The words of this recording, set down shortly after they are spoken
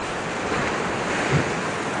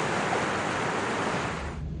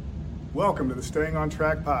Welcome to the Staying on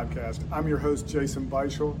Track podcast. I'm your host, Jason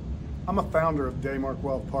Beischel. I'm a founder of Daymark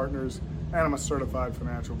Wealth Partners, and I'm a certified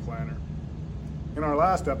financial planner. In our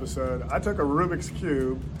last episode, I took a Rubik's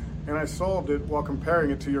Cube and I solved it while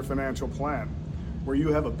comparing it to your financial plan, where you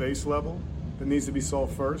have a base level that needs to be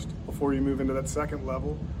solved first before you move into that second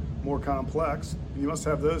level, more complex. You must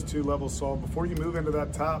have those two levels solved before you move into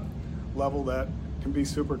that top level that can be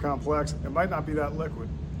super complex. It might not be that liquid.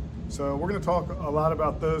 So we're going to talk a lot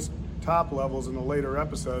about those top levels in a later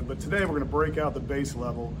episode, but today we're going to break out the base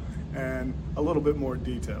level and a little bit more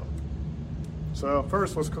detail. So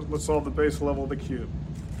first, let's solve the base level of the cube.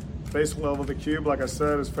 Base level of the cube, like I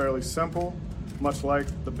said, is fairly simple, much like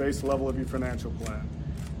the base level of your financial plan.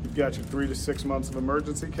 You've got your 3 to 6 months of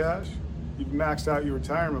emergency cash, you've maxed out your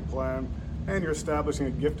retirement plan, and you're establishing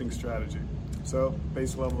a gifting strategy. So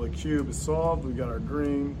base level of the cube is solved. We've got our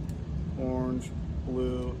green, orange,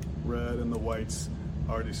 blue, red, and the whites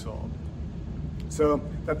already solved. So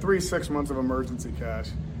that 3 to 6 months of emergency cash,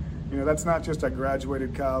 that's not just I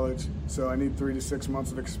graduated college, so I need 3 to 6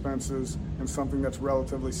 months of expenses and something that's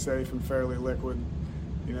relatively safe and fairly liquid.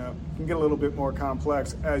 It can get a little bit more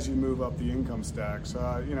complex as you move up the income stack. So,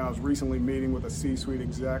 I was recently meeting with a C-suite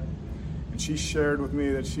exec, and she shared with me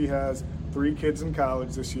that she has 3 kids in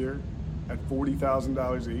college this year at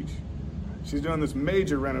 $40,000 each. She's doing this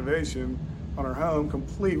major renovation on her home,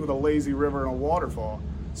 complete with a lazy river and a waterfall.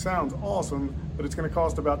 Sounds awesome, but it's going to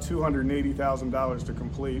cost about $280,000 to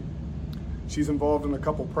complete. She's involved in a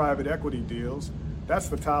couple private equity deals. That's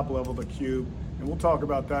the top level of the cube, and we'll talk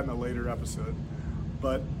about that in a later episode.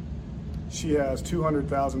 But she has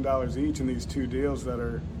 $200,000 each in these 2 deals that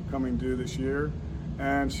are coming due this year,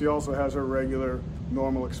 and she also has her regular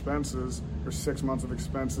normal expenses, her 6 months of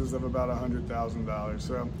expenses of about $100,000.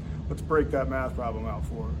 So let's break that math problem out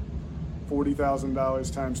for her.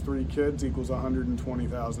 $40,000 times 3 kids equals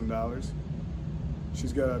 $120,000.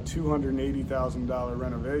 She's got a $280,000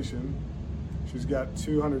 renovation. She's got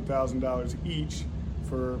 $200,000 each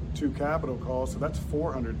for 2 capital calls, so that's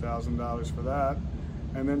 $400,000 for that.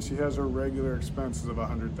 And then she has her regular expenses of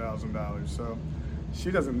 $100,000. So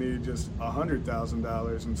she doesn't need just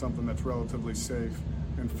 $100,000 in something that's relatively safe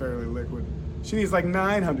and fairly liquid. She needs like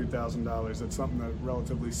 $900,000 that's something that's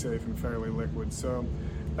relatively safe and fairly liquid. So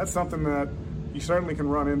that's something that you certainly can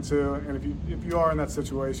run into, and if you are in that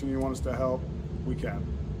situation, you want us to help, we can.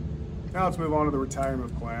 Now let's move on to the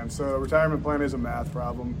retirement plan. So retirement plan is a math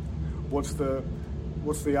problem. What's the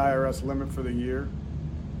IRS limit for the year?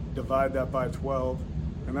 Divide that by 12,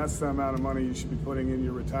 and that's the amount of money you should be putting in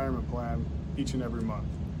your retirement plan each and every month.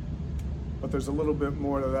 But there's a little bit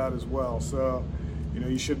more to that as well. So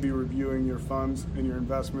you should be reviewing your funds and your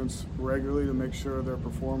investments regularly to make sure their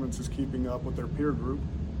performance is keeping up with their peer group.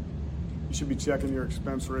 You should be checking your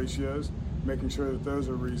expense ratios, making sure that those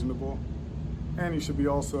are reasonable. And you should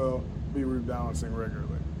also be rebalancing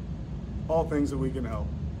regularly. All things that we can help.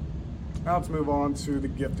 Now let's move on to the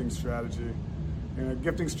gifting strategy.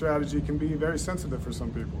 Gifting strategy can be very sensitive for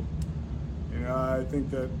some people. I think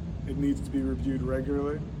that it needs to be reviewed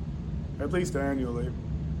regularly, at least annually,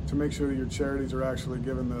 to make sure that your charities are actually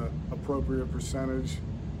given the appropriate percentage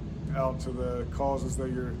out to the causes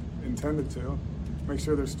that you're intended to. Make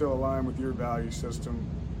sure they're still aligned with your value system,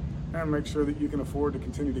 and make sure that you can afford to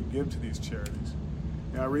continue to give to these charities.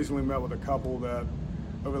 I recently met with a couple that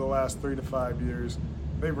over the last 3 to 5 years,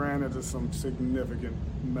 they've ran into some significant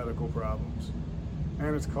medical problems,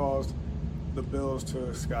 and it's caused the bills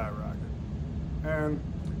to skyrocket. And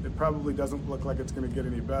it probably doesn't look like it's going to get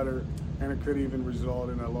any better, and it could even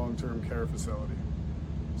result in a long-term care facility.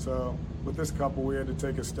 So with this couple, we had to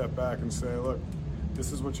take a step back and say, look,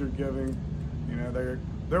 this is what you're giving.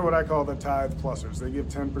 They're what I call the tithe plussers. They give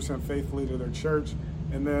 10% faithfully to their church,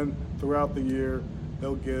 and then throughout the year,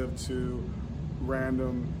 they'll give to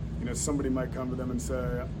random, somebody might come to them and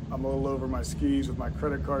say, I'm a little over my skis with my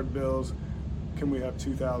credit card bills. Can we have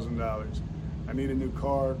 $2,000? I need a new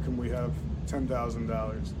car. Can we have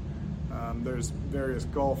 $10,000? There's various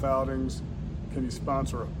golf outings. Can you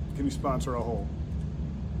sponsor a hole?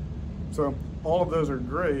 So all of those are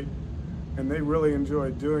great, and they really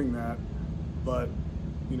enjoy doing that. But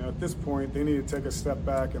at this point, they need to take a step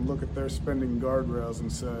back and look at their spending guardrails and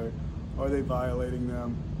say, are they violating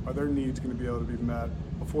them? Are their needs going to be able to be met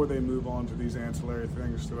before they move on to these ancillary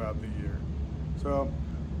things throughout the year? So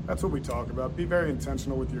that's what we talk about. Be very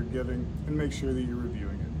intentional with your giving and make sure that you're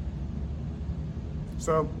reviewing it.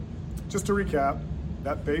 So just to recap,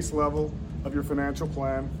 that base level of your financial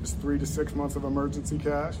plan is 3 to 6 months of emergency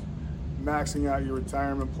cash, maxing out your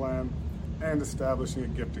retirement plan, and establishing a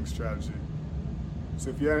gifting strategy. So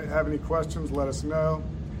if you have any questions, let us know.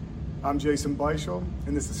 I'm Jason Beischel,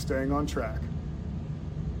 and this is Staying on Track.